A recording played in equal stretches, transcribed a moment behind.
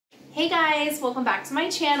Hey guys, welcome back to my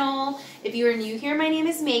channel. If you are new here, my name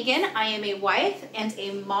is Megan. I am a wife and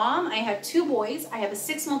a mom. I have two boys. I have a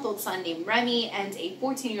 6-month-old son named Remy and a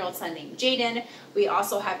 14-year-old son named Jaden. We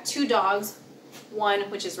also have two dogs, one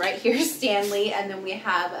which is right here, Stanley, and then we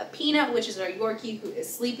have a Peanut, which is our Yorkie, who is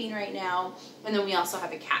sleeping right now, and then we also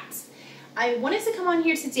have a cat. I wanted to come on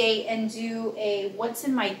here today and do a what's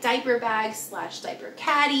in my diaper bag / diaper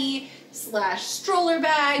caddy / stroller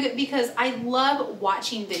bag because I love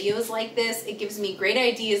watching videos like this. It gives me great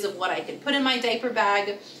ideas of what I can put in my diaper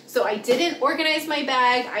bag. So I didn't organize my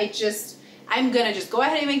bag. I'm gonna just go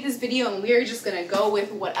ahead and make this video and we're just gonna go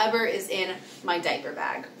with whatever is in my diaper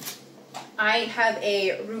bag. I have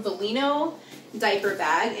a Ruvalino diaper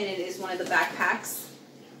bag and it is one of the backpacks.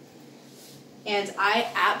 And I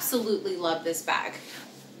absolutely love this bag.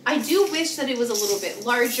 I do wish that it was a little bit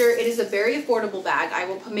larger. It is a very affordable bag. I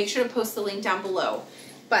will make sure to post the link down below.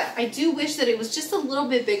 But I do wish that it was just a little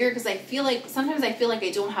bit bigger because sometimes I feel like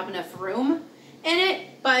I don't have enough room in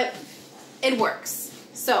it, but it works.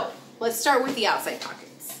 So let's start with the outside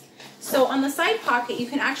pockets. So on the side pocket, you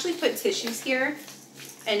can actually put tissues here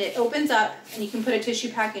and it opens up and you can put a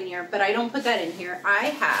tissue pack in here, but I don't put that in here. I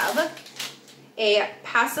have a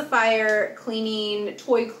pacifier cleaning,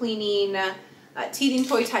 toy cleaning, teething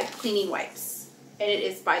toy type cleaning wipes. And it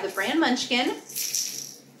is by the brand Munchkin.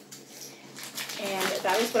 And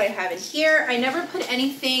that is what I have in here. I never put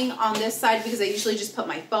anything on this side because I usually just put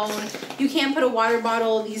my phone. You can put a water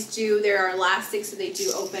bottle. There are elastic, so they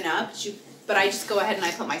do open up. But I just go ahead and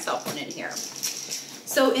I put my cell phone in here.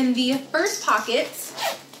 So in the first pocket,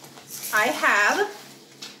 I have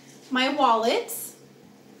my wallet.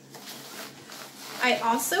 I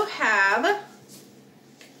also have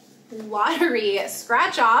lottery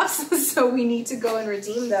scratch-offs, so we need to go and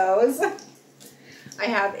redeem those. I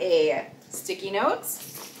have a sticky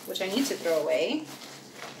notes, which I need to throw away.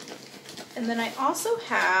 And then I also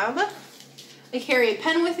have, I carry a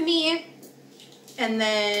pen with me, and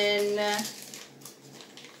then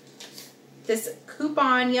this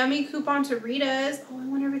coupon, yummy coupon to Rita's. Oh, I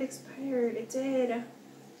wonder if it expired. It did.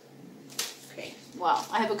 Okay, well,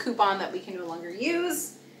 I have a coupon that we can no longer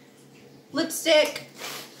use. Lipstick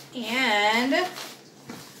and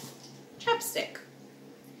chapstick.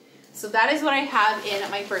 So that is what I have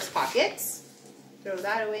in my first pocket. Throw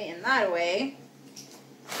that away and that away.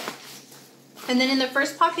 And then in the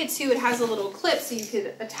first pocket too, it has a little clip so you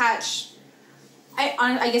could attach,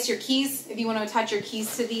 I guess your keys. If you want to attach your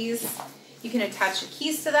keys to these, you can attach your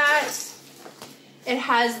keys to that. It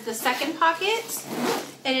has the second pocket.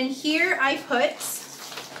 And in here I put,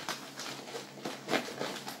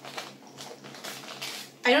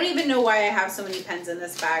 I don't even know why I have so many pens in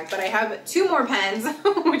this bag, but I have 2 more pens,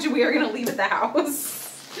 which we are gonna leave at the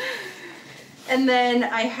house. And then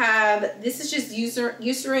I have, this is just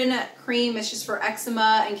Eucerin cream. It's just for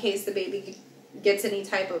eczema in case the baby gets any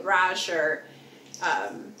type of rash or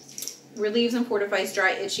relieves and fortifies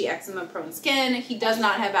dry, itchy, eczema-prone skin. He does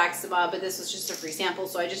not have eczema, but this was just a free sample,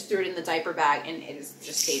 so I just threw it in the diaper bag and it has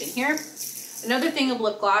just stayed in here. Another thing of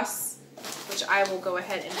lip gloss, which I will go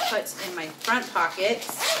ahead and put in my front pocket.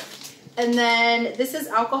 And then this is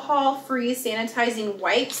alcohol-free sanitizing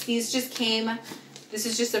wipes. These just came, this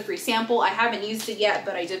is just a free sample. I haven't used it yet,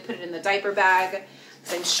 but I did put it in the diaper bag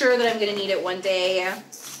because I'm sure that I'm gonna need it one day.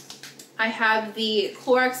 I have the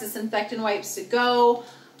Clorox disinfectant wipes to go.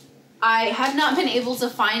 I have not been able to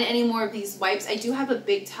find any more of these wipes. I do have a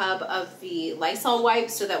big tub of the Lysol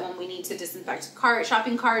wipes so that when we need to disinfect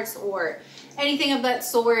shopping carts or anything of that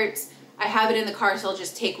sort, I have it in the car, so I'll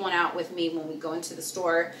just take one out with me when we go into the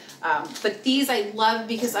store. But these I love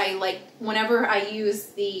because I like, whenever I use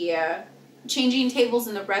the changing tables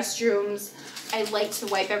in the restrooms, I like to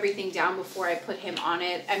wipe everything down before I put him on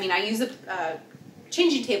it. I mean, I use a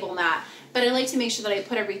changing table mat, but I like to make sure that I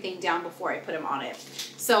put everything down before I put him on it.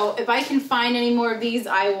 So if I can find any more of these,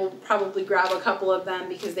 I will probably grab a couple of them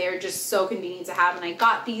because they are just so convenient to have. And I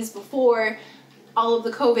got these before all of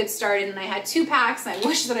the COVID started and I had 2 packs and I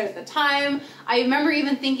wish that at the time, I remember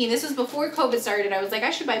even thinking, this was before COVID started, I was like,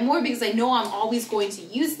 I should buy more because I know I'm always going to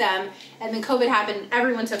use them. And then COVID happened and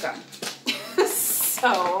everyone took them.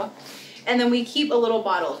 So, and then we keep a little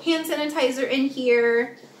bottle of hand sanitizer in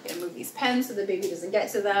here. I'm gonna move these pens so the baby doesn't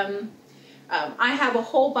get to them. I have a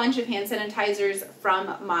whole bunch of hand sanitizers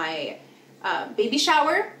from my baby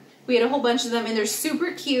shower. We had a whole bunch of them and they're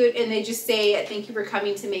super cute and they just say, thank you for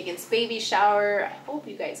coming to Megan's baby shower. I hope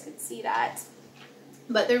you guys could see that.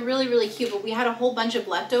 But they're really, really cute. But we had a whole bunch of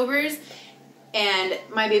leftovers and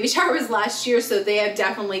my baby shower was last year, so they have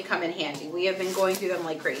definitely come in handy. We have been going through them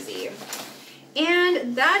like crazy.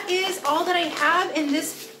 And that is all that I have in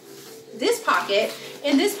this this pocket,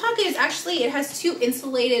 and this pocket is actually, it has two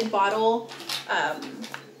insulated bottle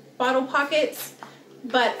pockets,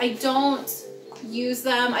 but I don't use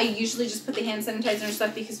them. I usually just put the hand sanitizer and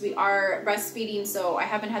stuff because we are breastfeeding, so I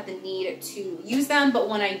haven't had the need to use them. But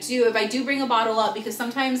when I do, if I do bring a bottle up, because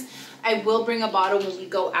sometimes I will bring a bottle when we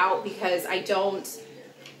go out, because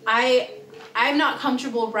I'm not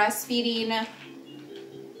comfortable breastfeeding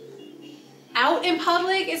out in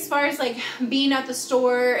public, as far as like being at the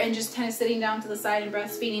store and just kind of sitting down to the side and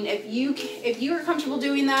breastfeeding. If you are comfortable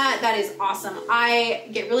doing that, that is awesome. I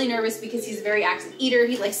get really nervous because he's a very active eater.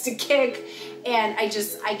 He likes to kick, and I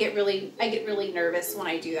get really nervous when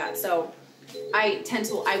I do that. So I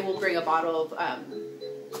will bring a bottle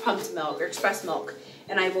of pumped milk or express milk,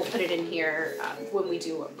 and I will put it in here when we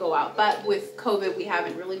do go out. But with COVID, we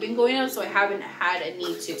haven't really been going out, so I haven't had a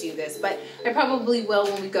need to do this. But I probably will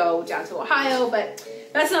when we go down to Ohio, but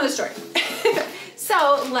that's another story.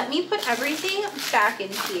 So let me put everything back in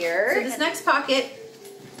here. So this next pocket,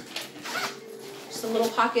 just a little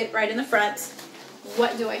pocket right in the front.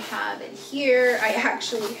 What do I have in here? I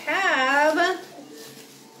actually have...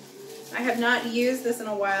 I have not used this in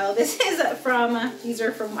a while. These are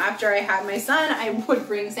from after I had my son. I would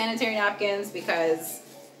bring sanitary napkins because,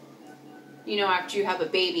 you know, after you have a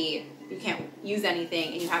baby, you can't use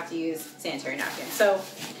anything and you have to use sanitary napkins. So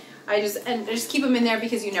I just keep them in there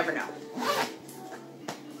because you never know.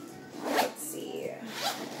 Let's see.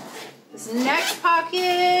 This next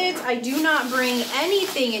pocket, I do not bring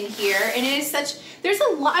anything in here, and it is such, there's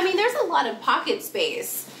a lot of pocket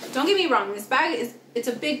space. Don't get me wrong, this bag it's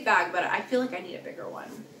a big bag, but I feel like I need a bigger one.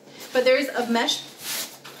 But there's a mesh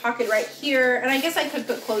pocket right here, and I guess I could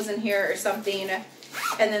put clothes in here or something.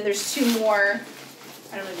 And then there's two more,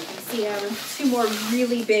 I don't know if you can see them, two more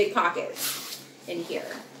really big pockets in here.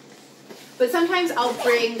 But sometimes I'll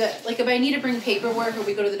bring, like if I need to bring paperwork or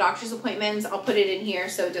we go to the doctor's appointments, I'll put it in here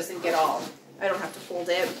so it doesn't get all, I don't have to fold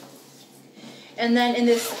it. And then in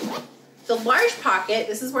the large pocket,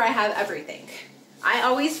 this is where I have everything. I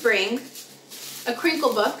always bring a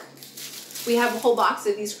crinkle book. We have a whole box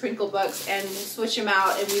of these crinkle books, and we'll switch them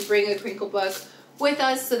out, and we bring a crinkle book with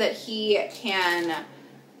us so that he can,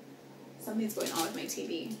 something's going on with my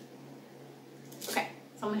TV. Okay,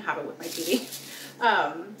 something happened with my TV.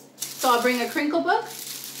 So I'll bring a crinkle book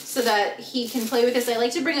so that he can play with this. I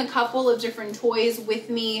like to bring a couple of different toys with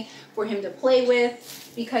me for him to play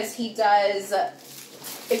with, because he does,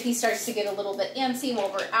 if he starts to get a little bit antsy while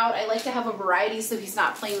we're out, I like to have a variety so he's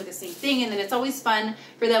not playing with the same thing, and then it's always fun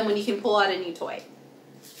for them when you can pull out a new toy.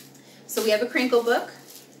 So we have a crinkle book.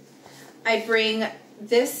 I bring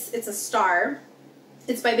this, it's a star.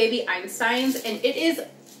 It's by Baby Einstein's, and it is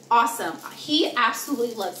awesome. He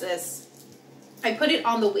absolutely loves this. I put it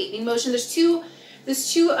on the waving motion. There's two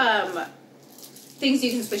things you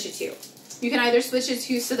can switch it to. You can either switch it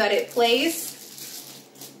to so that it plays.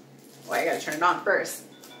 Oh, I gotta turn it on first.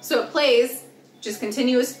 So it plays, just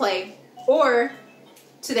continuous play, or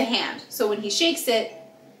to the hand. So when he shakes it,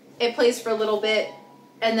 it plays for a little bit,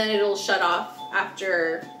 and then it'll shut off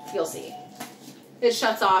after, you'll see. It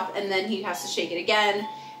shuts off, and then he has to shake it again,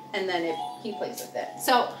 and then he plays with it.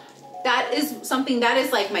 So that is something that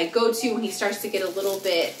is like my go-to when he starts to get a little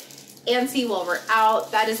bit antsy while we're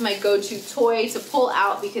out. That is my go-to toy to pull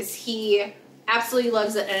out because he absolutely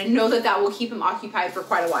loves it, and I know that that will keep him occupied for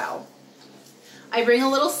quite a while. I bring a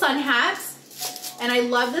little sun hat, and I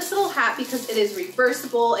love this little hat because it is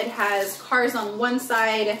reversible. It has cars on one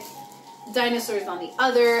side, dinosaurs on the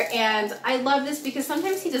other, and I love this because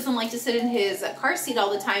sometimes he doesn't like to sit in his car seat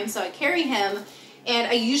all the time, so I carry him, and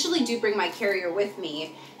I usually do bring my carrier with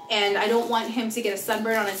me, and I don't want him to get a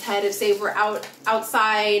sunburn on his head if, say, we're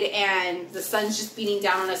outside and the sun's just beating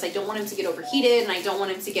down on us. I don't want him to get overheated, and I don't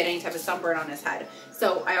want him to get any type of sunburn on his head.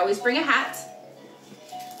 So I always bring a hat.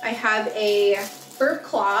 I have a burp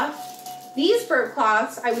cloth. These burp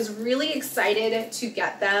cloths, I was really excited to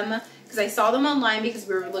get them because I saw them online because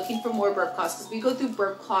we were looking for more burp cloths because we go through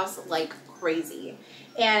burp cloths like crazy.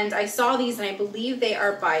 And I saw these, and I believe they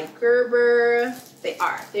are by Gerber. They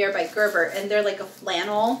are by Gerber, and they're like a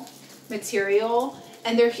flannel material.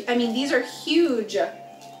 And these are huge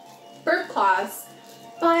burp cloths,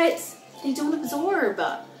 but they don't absorb.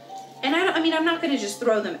 And I'm not going to just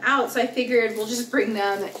throw them out, so I figured we'll just bring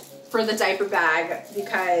them for the diaper bag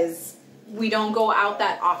because we don't go out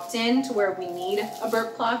that often to where we need a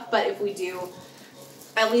burp cloth, but if we do,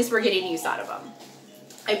 at least we're getting use out of them.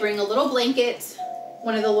 I bring a little blanket,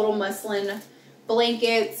 one of the little muslin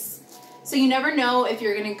blankets, so you never know if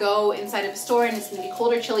you're going to go inside of a store and it's going to be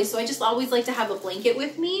cold or chilly, so I just always like to have a blanket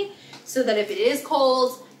with me so that if it is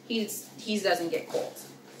cold, he doesn't get cold.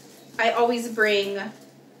 I always bring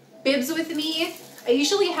bibs with me. I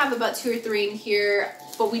usually have about 2 or 3 in here,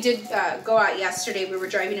 but we did go out yesterday. We were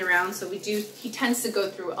driving around, so he tends to go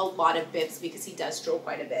through a lot of bibs because he does stroll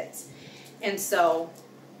quite a bit. And so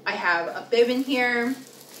I have a bib in here.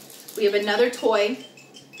 We have another toy.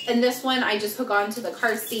 And this one I just hook onto the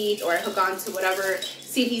car seat, or I hook onto whatever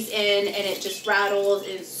seat he's in, and it just rattles.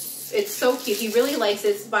 It's so cute. He really likes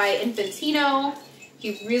it. It's by Infantino.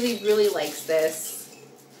 He really, really likes this.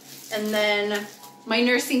 And then my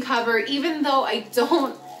nursing cover, even though I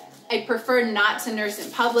prefer not to nurse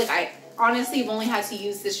in public. I honestly have only had to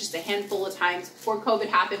use this just a handful of times. Before COVID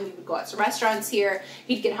happened, we would go out to restaurants here.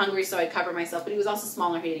 He'd get hungry, so I'd cover myself, but he was also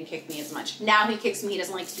smaller. He didn't kick me as much. Now he kicks me. He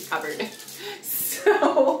doesn't like to be covered.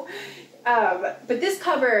 So, but this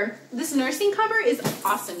cover, this nursing cover is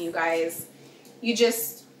awesome, you guys. You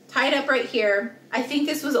just tie it up right here. I think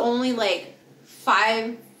this was only like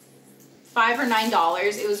 $5 or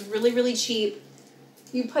 $9. It was really, really cheap.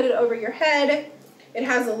 You put it over your head. It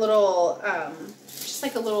has a little, just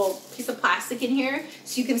like a little piece of plastic in here,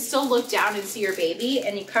 so you can still look down and see your baby,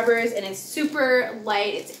 and it covers, and it's super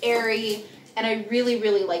light, it's airy, and I really,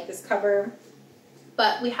 really like this cover.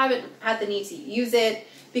 But we haven't had the need to use it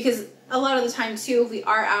because a lot of the time too, if we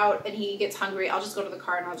are out and he gets hungry, I'll just go to the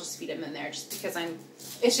car and I'll just feed him in there, just because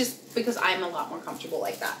I'm a lot more comfortable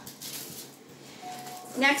like that.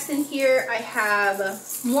 Next in here, I have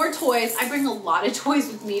more toys. I bring a lot of toys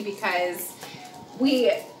with me because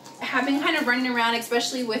we have been kind of running around,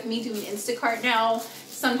 especially with me doing Instacart now.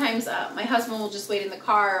 Sometimes my husband will just wait in the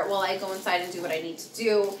car while I go inside and do what I need to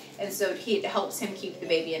do. And so it helps him keep the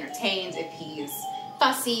baby entertained if he's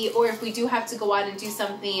fussy, or if we do have to go out and do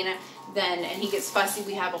something and he gets fussy,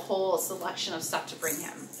 we have a whole selection of stuff to bring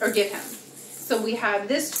him or give him. So we have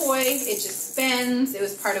this toy. It just spins. It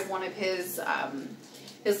was part of one of his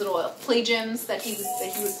little play gyms that he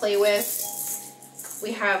would play with.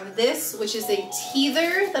 We have this, which is a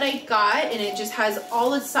teether that I got, and it just has all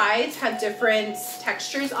the sides have different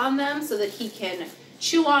textures on them so that he can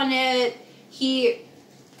chew on it. He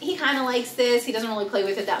kind of likes this. He doesn't really play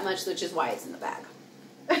with it that much, which is why it's in the bag.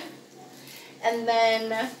 And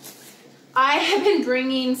then I have been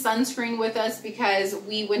bringing sunscreen with us because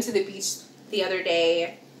we went to the beach the other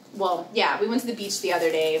day. Well, yeah, we went to the beach the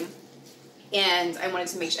other day, and I wanted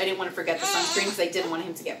to make sure, I didn't want to forget the sunscreen because I didn't want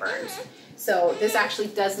him to get burned. So this actually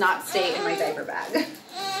does not stay in my diaper bag.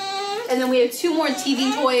 And then we have 2 more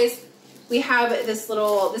teething toys. We have this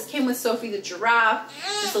came with Sophie the giraffe,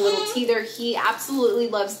 just a little teether. He absolutely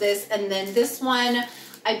loves this. And then this one,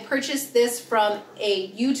 I purchased this from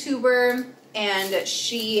a YouTuber, and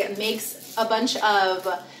she makes a bunch of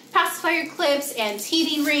pacifier clips and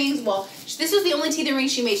teething rings. Well, this was the only teething ring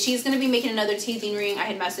she made. She's going to be making another teething ring. I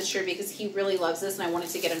had messaged her because he really loves this and I wanted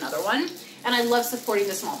to get another one. And I love supporting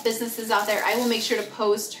the small businesses out there. I will make sure to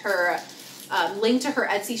post her link to her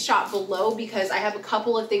Etsy shop below because I have a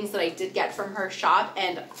couple of things that I did get from her shop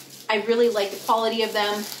and I really like the quality of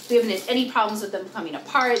them. We haven't had any problems with them coming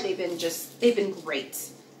apart. They've been great.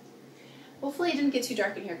 Hopefully it didn't get too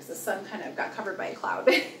dark in here because the sun kind of got covered by a cloud.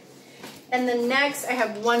 And then next I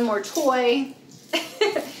have one more toy.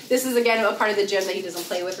 This is again a part of the gym that he doesn't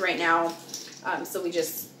play with right now. So we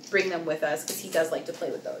just bring them with us because he does like to play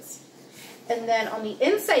with those. And then on the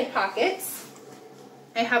inside pockets,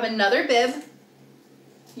 I have another bib.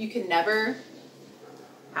 You can never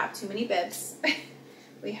have too many bibs.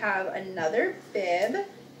 We have another bib.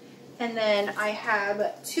 And then I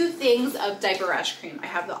have 2 things of diaper rash cream. I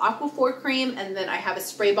have the Aquaphor cream, and then I have a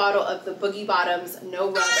spray bottle of the Boogie Bottoms No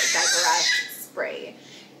Rub Diaper Rash Spray.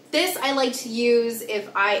 This I like to use if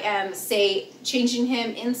I am, say, changing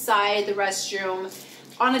him inside the restroom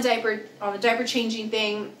on a diaper changing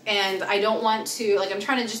thing, and I don't want to, like, I'm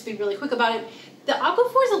trying to just be really quick about it. The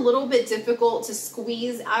Aquaphor is a little bit difficult to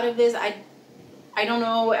squeeze out of this. I don't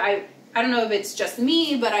know. I don't know if it's just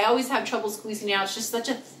me, but I always have trouble squeezing it out. It's just such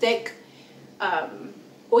a thick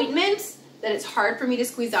ointment that it's hard for me to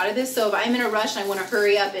squeeze out of this. So if I'm in a rush and I want to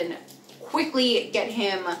hurry up and quickly get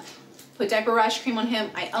him, put diaper rash cream on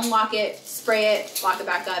him, I unlock it, spray it, lock it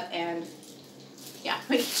back up, and yeah,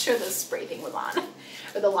 make sure the spray thing was on,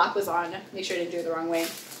 or the lock was on. Make sure I didn't do it the wrong way.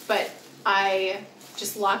 But I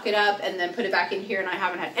just lock it up and then put it back in here, and I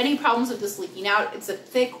haven't had any problems with this leaking out. It's a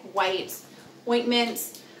thick white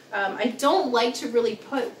ointment. I don't like to really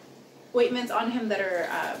put ointments on him that are,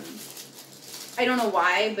 I don't know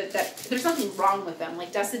why, but there's nothing wrong with them.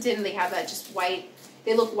 Like Desitin, they have that just white,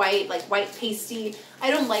 they look white, like white pasty.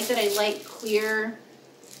 I don't like that. I like clear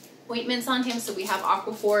ointments on him, so we have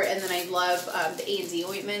Aquaphor, and then I love the A&D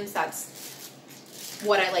ointments. That's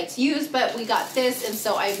what I like to use, but we got this, and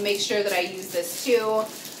so I make sure that I use this too.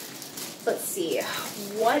 let's see,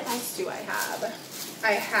 what else do I have?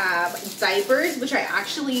 I have diapers, which I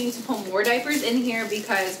actually need to put more diapers in here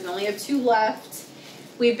because we only have 2 left.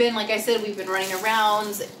 We've been, like I said, we've been running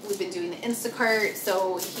around. We've been doing the Instacart,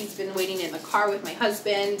 so he's been waiting in the car with my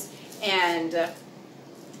husband, and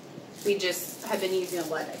we just have been using a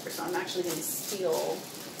lot of diapers. So I'm actually going to steal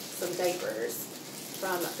some diapers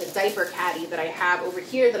from the Diaper Caddy that I have over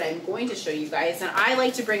here that I'm going to show you guys. And I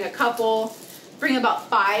like to bring bring about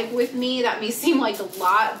 5 with me. That may seem like a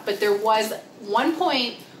lot, but there was one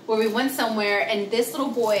point where we went somewhere and this little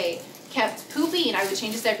boy kept pooping. I would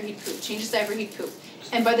change his diaper, he'd poop, change his diaper, he'd poop.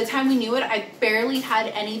 And by the time we knew it, I barely had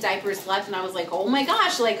any diapers left, and I was like, oh my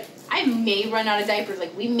gosh, like, I may run out of diapers.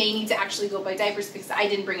 Like, we may need to actually go buy diapers because I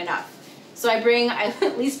didn't bring enough. So I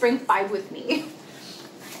at least bring 5 with me.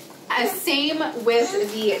 Same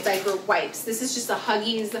with the diaper wipes. This is just a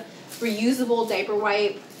Huggies reusable diaper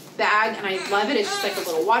wipe bag, and I love it. It's just like a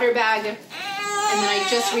little water bag, and then I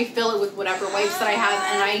just refill it with whatever wipes that I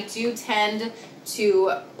have, and I do tend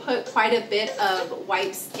to put quite a bit of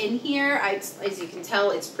wipes in here. As you can tell,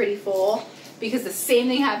 it's pretty full because the same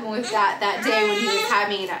thing happened with that day when he was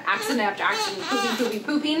having accident after accident,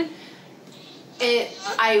 pooping.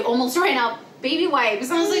 I almost ran out baby wipes.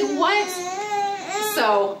 I was like, what?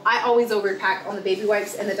 So I always overpack on the baby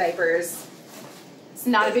wipes and the diapers. It's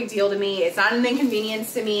not a big deal to me. It's not an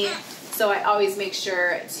inconvenience to me. So I always make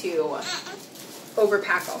sure to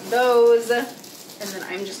overpack on those. And then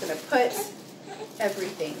I'm just gonna put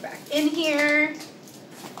everything back in here.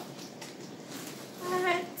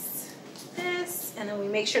 That's this. And then we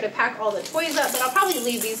make sure to pack all the toys up, but I'll probably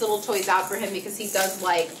leave these little toys out for him because he does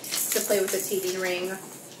like to play with the teething ring.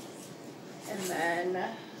 And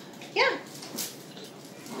then, yeah.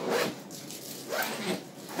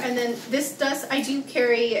 And then this I do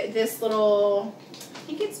carry this little, I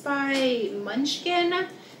think it's by Munchkin.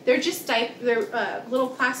 They're just they're little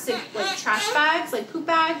plastic like trash bags, like poop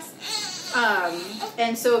bags.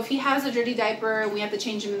 And so if he has a dirty diaper and we have to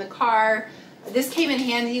change him in the car, this came in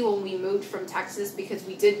handy when we moved from Texas because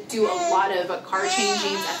we did do a lot of car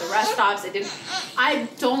changings at the rest stops. I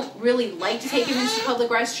don't really like to take him into public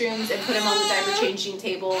restrooms and put him on the diaper changing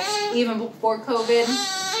table even before COVID.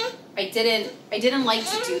 I didn't like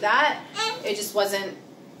to do that. It just wasn't,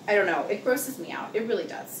 I don't know, it grosses me out. It really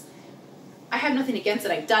does. I have nothing against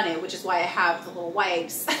it. I've done it, which is why I have the little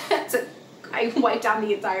wipes. I wipe down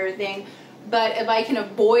the entire thing. But if I can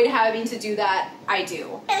avoid having to do that, I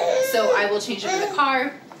do. So I will change them in the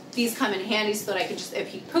car. These come in handy so that I can just, if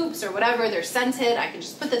he poops or whatever, they're scented, I can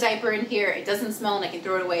just put the diaper in here. It doesn't smell and I can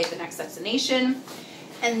throw it away at the next destination.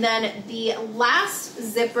 And then the last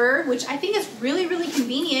zipper, which I think is really, really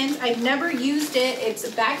convenient. I've never used it. It's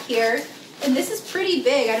back here. And this is pretty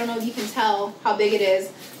big. I don't know if you can tell how big it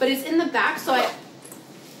is, but it's in the back.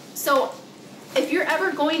 So if you're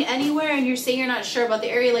ever going anywhere and you're saying you're not sure about the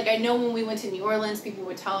area, like I know when we went to New Orleans, people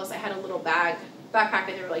would tell us I had a little backpack,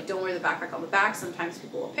 and they were like, don't wear the backpack on the back. Sometimes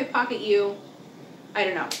people will pickpocket you. I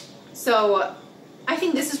don't know. So I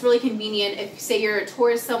think this is really convenient if, say, you're a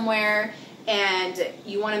tourist somewhere and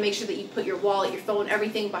you want to make sure that you put your wallet, your phone,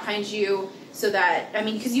 everything behind you so that, I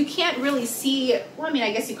mean, because you can't really see, well, I mean,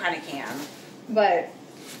 I guess you kind of can, but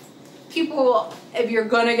people, if you're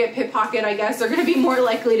going to get pickpocketed, I guess, they're going to be more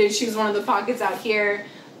likely to choose one of the pockets out here.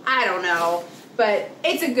 I don't know, but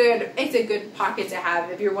it's a good pocket to have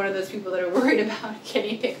if you're one of those people that are worried about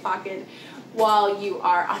getting pickpocketed while you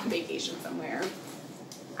are on vacation somewhere.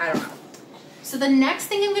 I don't know. So the next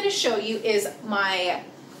thing I'm going to show you is my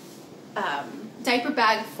diaper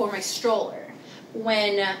bag for my stroller.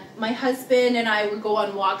 When my husband and I would go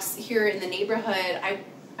on walks here in the neighborhood,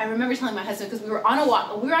 I remember telling my husband, because we were on a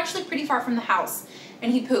walk, we were actually pretty far from the house,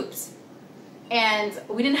 and he poops. And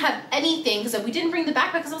we didn't have anything, because we didn't bring the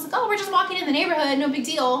backpack, because I was like, oh, we're just walking in the neighborhood, no big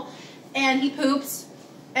deal. And he pooped,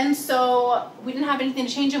 and so we didn't have anything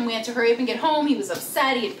to change him. We had to hurry up and get home. He was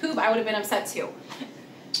upset, he had poop. I would have been upset too.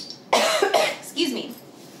 Excuse me.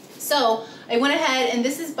 So I went ahead, and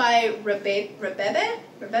this is by Rebebel,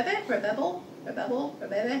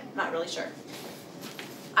 not really sure.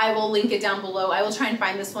 I will link it down below. I will try and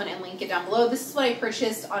find this one and link it down below. This is what I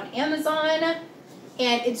purchased on Amazon,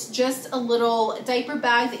 and it's just a little diaper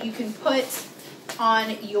bag that you can put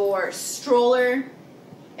on your stroller,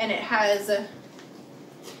 and it has,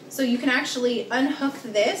 so you can actually unhook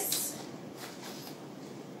this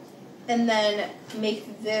and then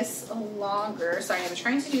make this longer. Sorry, I'm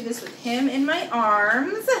trying to do this with him in my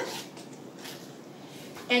arms.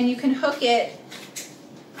 And you can hook it,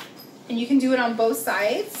 and you can do it on both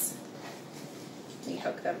sides. Let me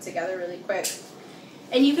hook them together really quick.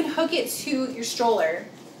 And you can hook it to your stroller,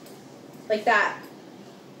 like that.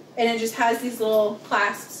 and it just has these little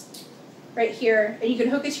clasps right here, and you can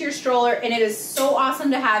hook it to your stroller, and it is so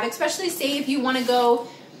awesome to have, especially say if you want to go,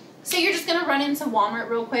 say you're just going to run into Walmart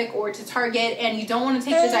real quick or to Target and you don't want to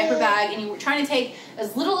take the diaper bag and you're trying to take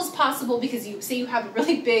as little as possible because you say you have a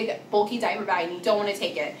really big bulky diaper bag and you don't want to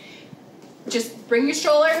take it. Just bring your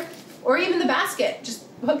stroller or even the basket. Just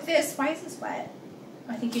hook this. Why is this wet?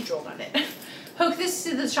 I think you drooled on it. Hook this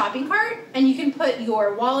to the shopping cart and you can put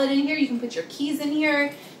your wallet in here. You can put your keys in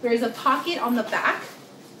here. There's a pocket on the back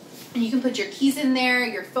and you can put your keys in there,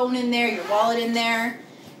 your phone in there, your wallet in there.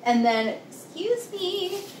 And then, excuse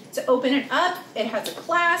me, to open it up, it has a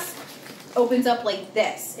clasp, opens up like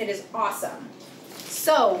this. It is awesome.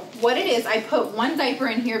 So what it is, I put one diaper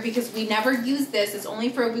in here because we never use this. It's only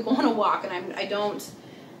for if we go on a walk, and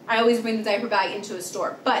I always bring the diaper bag into a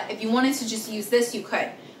store. But if you wanted to just use this, you could.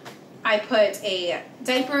 I put a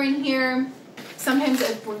diaper in here. Sometimes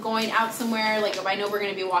if we're going out somewhere, like if I know we're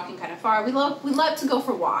going to be walking kind of far, we love to go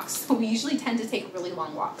for walks. So we usually tend to take really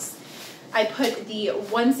long walks. I put the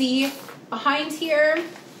onesie behind here.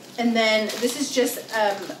 And then this is just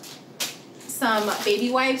some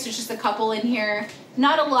baby wipes. There's just a couple in here.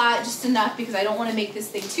 Not a lot, just enough because I don't want to make this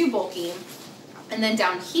thing too bulky. And then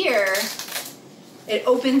down here, it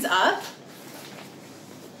opens up.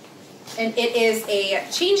 And it is a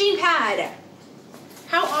changing pad.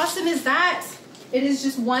 How awesome is that? It is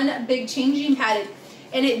just one big changing pad.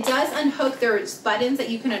 And it does unhook. There's buttons that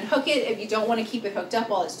you can unhook it if you don't want to keep it hooked up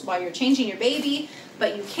while you're changing your baby.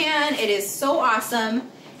 But you can. It is so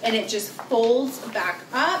awesome. And it just folds back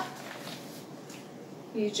up.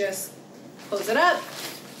 You just close it up,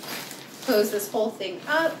 close this whole thing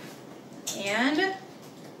up, and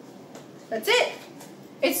that's it.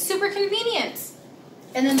 It's super convenient.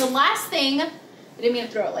 And then the last thing, I didn't mean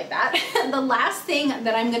to throw it like that. The last thing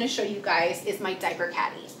that I'm going to show you guys is my Diaper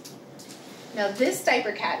Caddy. Now this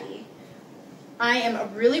Diaper Caddy, I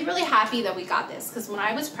am really, really happy that we got this because when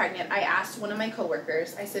I was pregnant, I asked one of my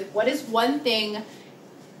coworkers, I said, what is one thing,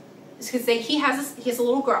 because he has a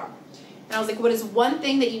little girl. And I was like, what is one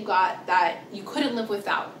thing that you got that you couldn't live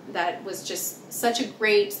without, that was just such a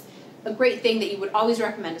great thing that you would always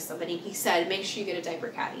recommend to somebody? He said, make sure you get a Diaper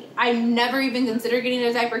Caddy. I never even considered getting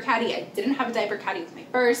a Diaper Caddy. I didn't have a Diaper Caddy with my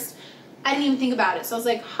first. I didn't even think about it. So I was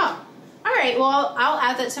like, all right, well, I'll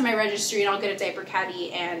add that to my registry and I'll get a Diaper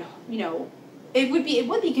Caddy. And, you know, it would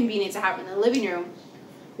be convenient to have in the living room.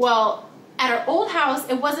 Well, at our old house,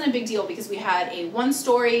 it wasn't a big deal because we had a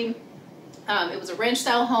one-story, it was a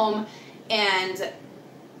ranch-style home, and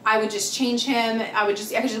I would just change him. I could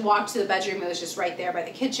just walk to the bedroom. It was just right there by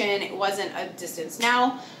the kitchen. It wasn't a distance.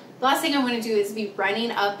 Now, the last thing I want to do is be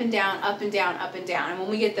running up and down, up and down, up and down. And when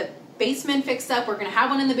we get the basement fixed up, we're going to have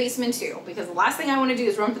one in the basement too, because the last thing I want to do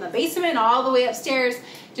is run from the basement all the way upstairs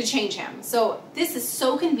to change him. So this is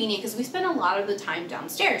so convenient because we spend a lot of the time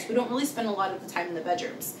downstairs. We don't really spend a lot of the time in the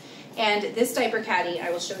bedrooms. And this Diaper Caddy, I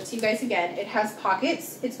will show it to you guys again. It has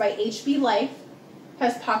pockets. It's by HB Life.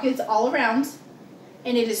 Has pockets all around,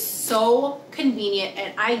 and it is so convenient,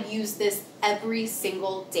 and I use this every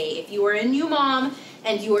single day. If you are a new mom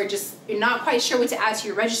and you're not quite sure what to add to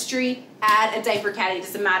your registry, add a Diaper Caddy. It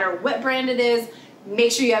doesn't matter what brand it is,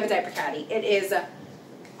 make sure you have a Diaper Caddy. It is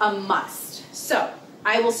a must. So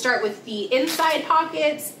I will start with the inside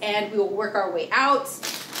pockets and we will work our way out.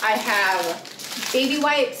 I have baby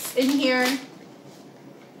wipes in here,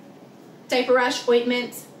 Diaper Rash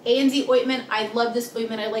ointment, A&D ointment. I love this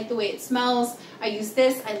ointment. I like the way it smells. I use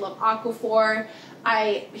this. I love Aquaphor.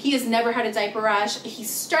 He has never had a diaper rash. He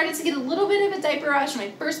started to get a little bit of a diaper rash when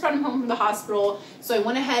I first brought him home from the hospital. So I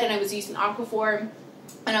went ahead and I was using Aquaphor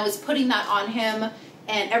and I was putting that on him.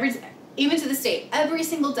 And even to this day, every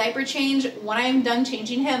single diaper change, when I'm done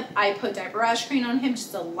changing him, I put diaper rash cream on him,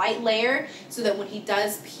 just a light layer, so that when he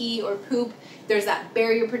does pee or poop, there's that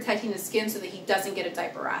barrier protecting the skin so that he doesn't get a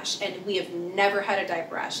diaper rash. And we have never had a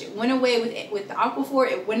diaper rash. It went away with the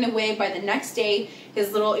Aquaphor. It went away by the next day.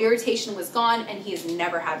 His little irritation was gone, and he has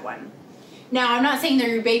never had one. Now, I'm not saying that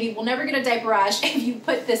your baby will never get a diaper rash if you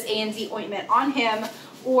put this A&D ointment on him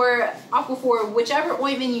or Aquaphor, whichever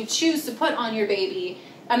ointment you choose to put on your baby.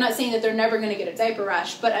 I'm not saying that they're never going to get a diaper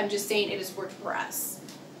rash, but I'm just saying it has worked for us.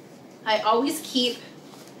 I always keep,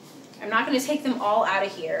 I'm not going to take them all out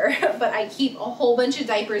of here, but I keep a whole bunch of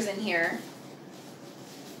diapers in here.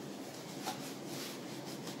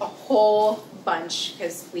 A whole bunch,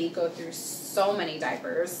 because we go through so many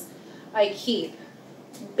diapers. I keep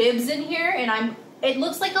bibs in here, and it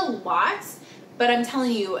looks like a lot, but I'm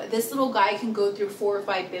telling you, this little guy can go through 4 or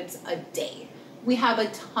 5 bibs a day. We have a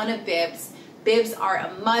ton of bibs. Bibs are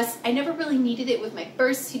a must. I never really needed it with my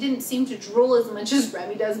first. He didn't seem to drool as much as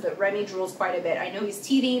Remy does, but Remy drools quite a bit. I know he's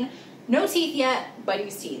teething. No teeth yet, but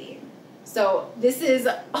he's teething. So this is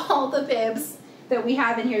all the bibs that we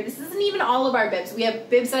have in here. This isn't even all of our bibs. We have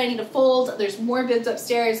bibs that I need to fold. There's more bibs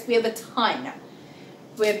upstairs. We have a ton.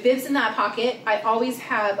 We have bibs in that pocket. I always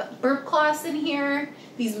have burp cloths in here.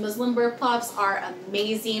 These Muslim burp cloths are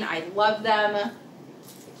amazing. I love them.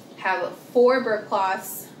 Have 4 burp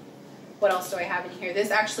cloths. What else do I have in here?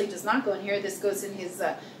 This actually does not go in here. This goes in his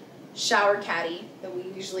shower caddy that we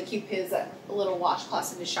usually keep his little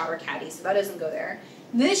washcloths in his shower caddy, so that doesn't go there.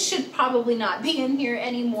 This should probably not be in here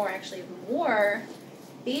anymore. Actually, more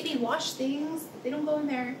baby wash things. They don't go in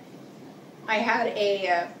there. I had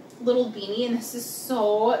a little beanie, and this is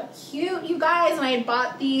so cute, you guys. And I had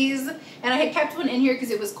bought these, and I had kept one in here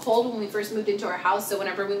because it was cold when we first moved into our house. So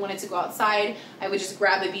whenever we wanted to go outside, I would just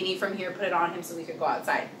grab a beanie from here, put it on him so we could go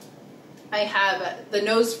outside. I have the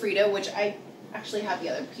nose Frida, which I actually have the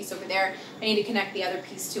other piece over there. I need to connect the other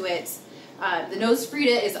piece to it. The nose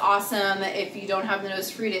Frida is awesome. If you don't have the nose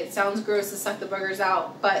Frida, it sounds gross to suck the boogers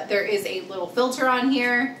out, but there is a little filter on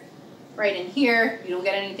here, right in here. You don't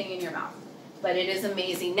get anything in your mouth, but it is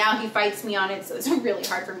amazing. Now he fights me on it, so it's really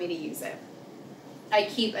hard for me to use it. I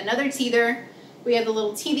keep another teether. We have the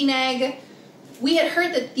little teething egg. We had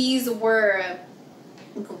heard that these were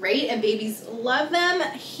great and babies love them.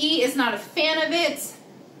 He is not a fan of it.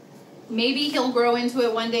 Maybe he'll grow into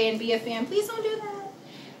it one day and be a fan. Please don't do that.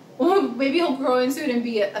 Well, maybe he'll grow into it and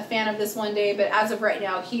be a fan of this one day, but as of right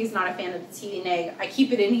now, he's not a fan of the teething egg. I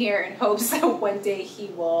keep it in here in hopes that one day he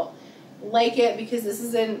will like it, because this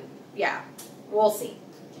isn't, yeah, we'll see.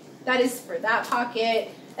 That is for that pocket.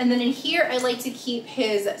 And then in here, I like to keep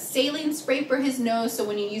his saline spray for his nose. So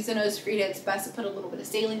when you use the nose Frida, it's best to put a little bit of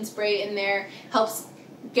saline spray in there. Helps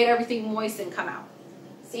get everything moist and come out.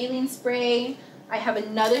 Saline spray. I have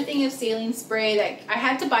another thing of saline spray that I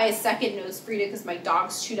had to buy a second nose Frida because my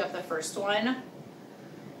dogs chewed up the first one.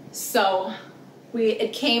 So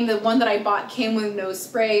the one that I bought came with nose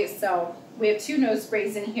spray. So we have 2 nose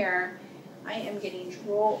sprays in here. I am getting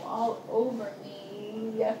drool all over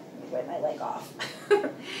me. Let me wipe my leg off.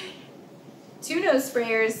 2 nose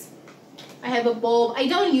sprayers. I have a bulb. I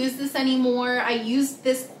don't use this anymore. I used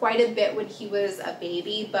this quite a bit when he was a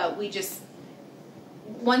baby, but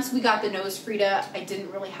once we got the nose Frida, I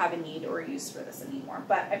didn't really have a need or a use for this anymore.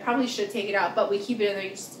 But I probably should take it out, but we keep it in there,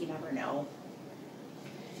 you never know.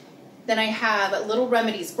 Then I have Little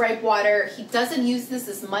Remedies gripe water. He doesn't use this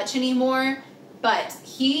as much anymore, but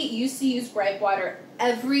he used to use gripe water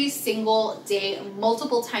every single day,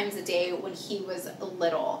 multiple times a day when he was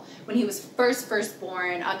little. When he was first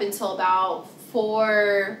born, up until about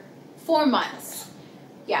four months.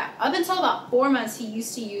 Yeah, up until about 4 months, he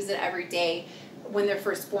used to use it every day. When they're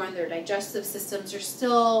first born, their digestive systems are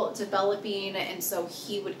still developing, and so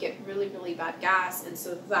he would get really, really bad gas, and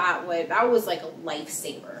so that was like a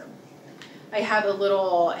lifesaver. I have a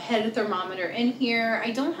little head thermometer in here.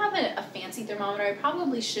 I don't have a fancy thermometer. I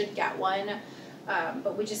probably should get one,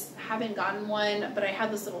 but we just haven't gotten one. But I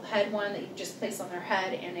have this little head one that you just place on their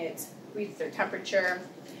head, and it reads their temperature.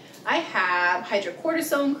 I have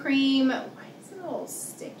hydrocortisone cream. Why is it all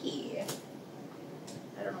sticky?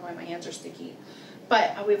 I don't know why my hands are sticky.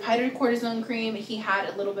 But we have hydrocortisone cream. He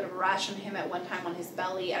had a little bit of a rash on him at one time on his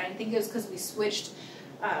belly, and I think it was because we switched,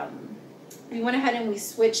 we went ahead and we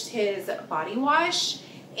switched his body wash,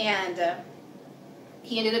 and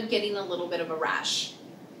he ended up getting a little bit of a rash.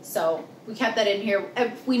 So we kept that in here.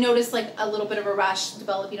 If we noticed like a little bit of a rash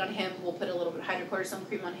developing on him, we'll put a little bit of hydrocortisone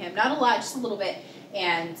cream on him. Not a lot, just a little bit,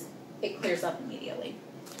 and it clears up immediately.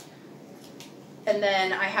 And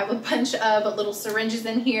then I have a bunch of little syringes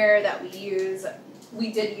in here that we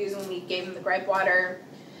did use when we gave him the gripe water.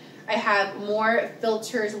 I have more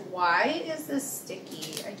filters. Why is this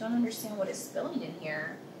sticky? I don't understand what is spilling in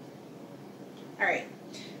here. All right,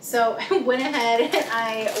 so I went ahead and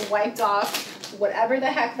I wiped off whatever the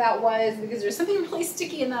heck that was, because there's something really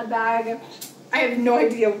sticky in that bag. I have no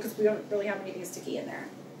idea because we don't really have anything sticky in there.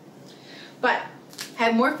 But I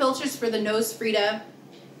have more filters for the nose Frida.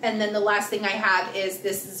 And then the last thing I have is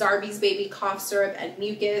this Zarbee's Baby Cough Syrup and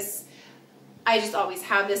Mucus. I just always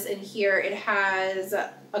have this in here. It has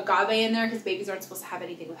agave in there because babies aren't supposed to have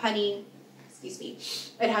anything with honey. Excuse me.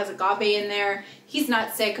 It has agave in there. He's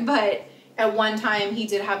not sick, but at one time he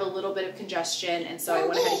did have a little bit of congestion, and so I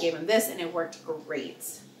went ahead and gave him this, and it worked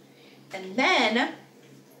great. And then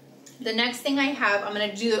the next thing I have, I'm going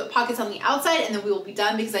to do the pockets on the outside, and then we will be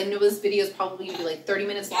done, because I know this video is probably going to be like 30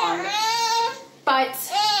 minutes long. But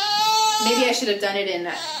maybe I should have done it in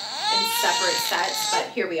separate sets, but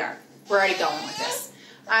here we are. We're already going with this.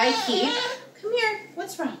 I keep, Come here.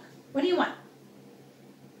 What's wrong? What do you want?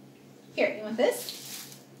 Here, you want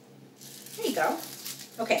this? There you go.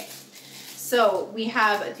 Okay. So we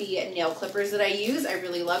have the nail clippers that I use. I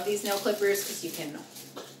really love these nail clippers because you can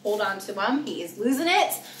hold on to them. He is losing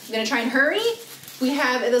it. I'm gonna try and hurry. We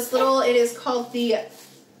have this little, it is called the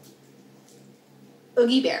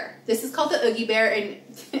Oogie Bear. This is called the Oogie Bear, and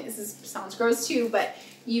sounds gross too, but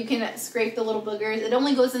you can scrape the little boogers. It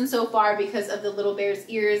only goes in so far because of the little bear's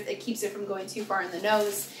ears. It keeps it from going too far in the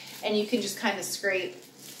nose, and you can just kind of scrape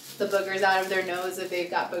the boogers out of their nose if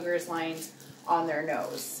they've got boogers lined on their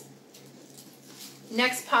nose.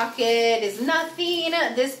 Next pocket is nothing.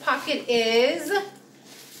 This pocket is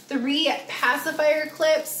 3 pacifier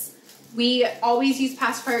clips. We always use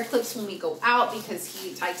pacifier clips when we go out because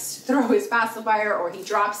he likes to throw his pacifier or he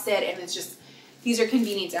drops it, and it's just, these are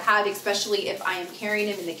convenient to have, especially if I am carrying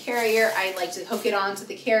him in the carrier. I like to hook it onto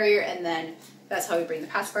the carrier, and then that's how we bring the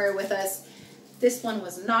pacifier with us. This one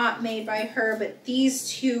was not made by her, but these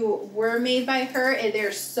 2 were made by her, and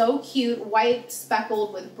they're so cute, white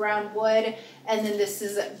speckled with brown wood, and then this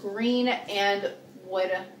is green and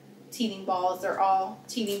wood teething balls. They're all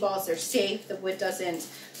teething balls. They're safe. The wood doesn't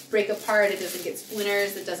break apart. It doesn't get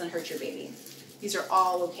splinters. It doesn't hurt your baby. These are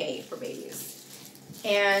all okay for babies.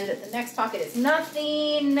 And the next pocket is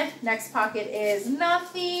nothing. Next pocket is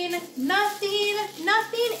nothing, nothing,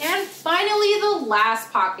 nothing. And finally, the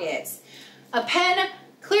last pocket. A pen.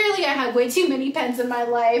 Clearly, I have way too many pens in my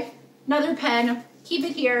life. Another pen. Keep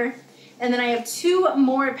it here. And then I have 2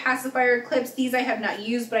 more pacifier clips. These I have not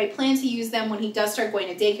used, but I plan to use them when he does start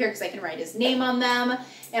going to daycare because I can write his name on them.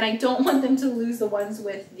 And I don't want them to lose the ones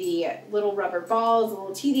with the little rubber balls, the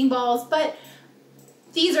little teething balls. But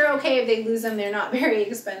these are okay if they lose them. They're not very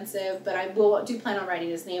expensive, but I do plan on writing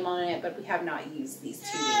his name on it. But we have not used these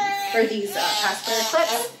pacifier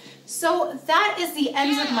clips. So that is the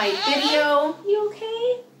end of my video. You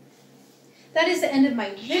okay? That is the end of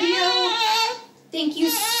my video. Thank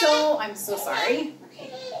you I'm so sorry.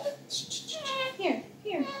 Okay. Here.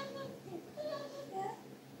 Yeah.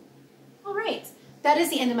 All right. That is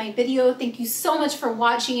the end of my video. Thank you so much for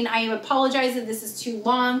watching. I apologize if this is too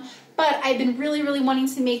long, but I've been really, really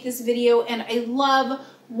wanting to make this video, and I love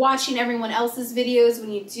watching everyone else's videos when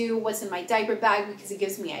you do what's in my diaper bag because it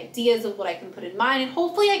gives me ideas of what I can put in mine, and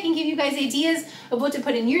hopefully I can give you guys ideas of what to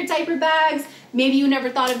put in your diaper bags. Maybe you never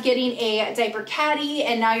thought of getting a diaper caddy,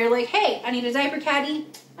 and now you're like, hey, I need a diaper caddy.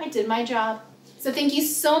 I did my job. So thank you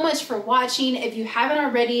so much for watching. If you haven't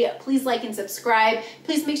already, please like and subscribe.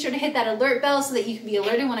 Please make sure to hit that alert bell so that you can be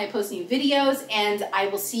alerted when I post new videos, and I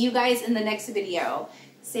will see you guys in the next video.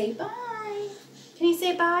 Say bye. Can you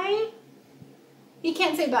say bye? He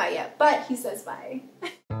can't say bye yet, but he says bye.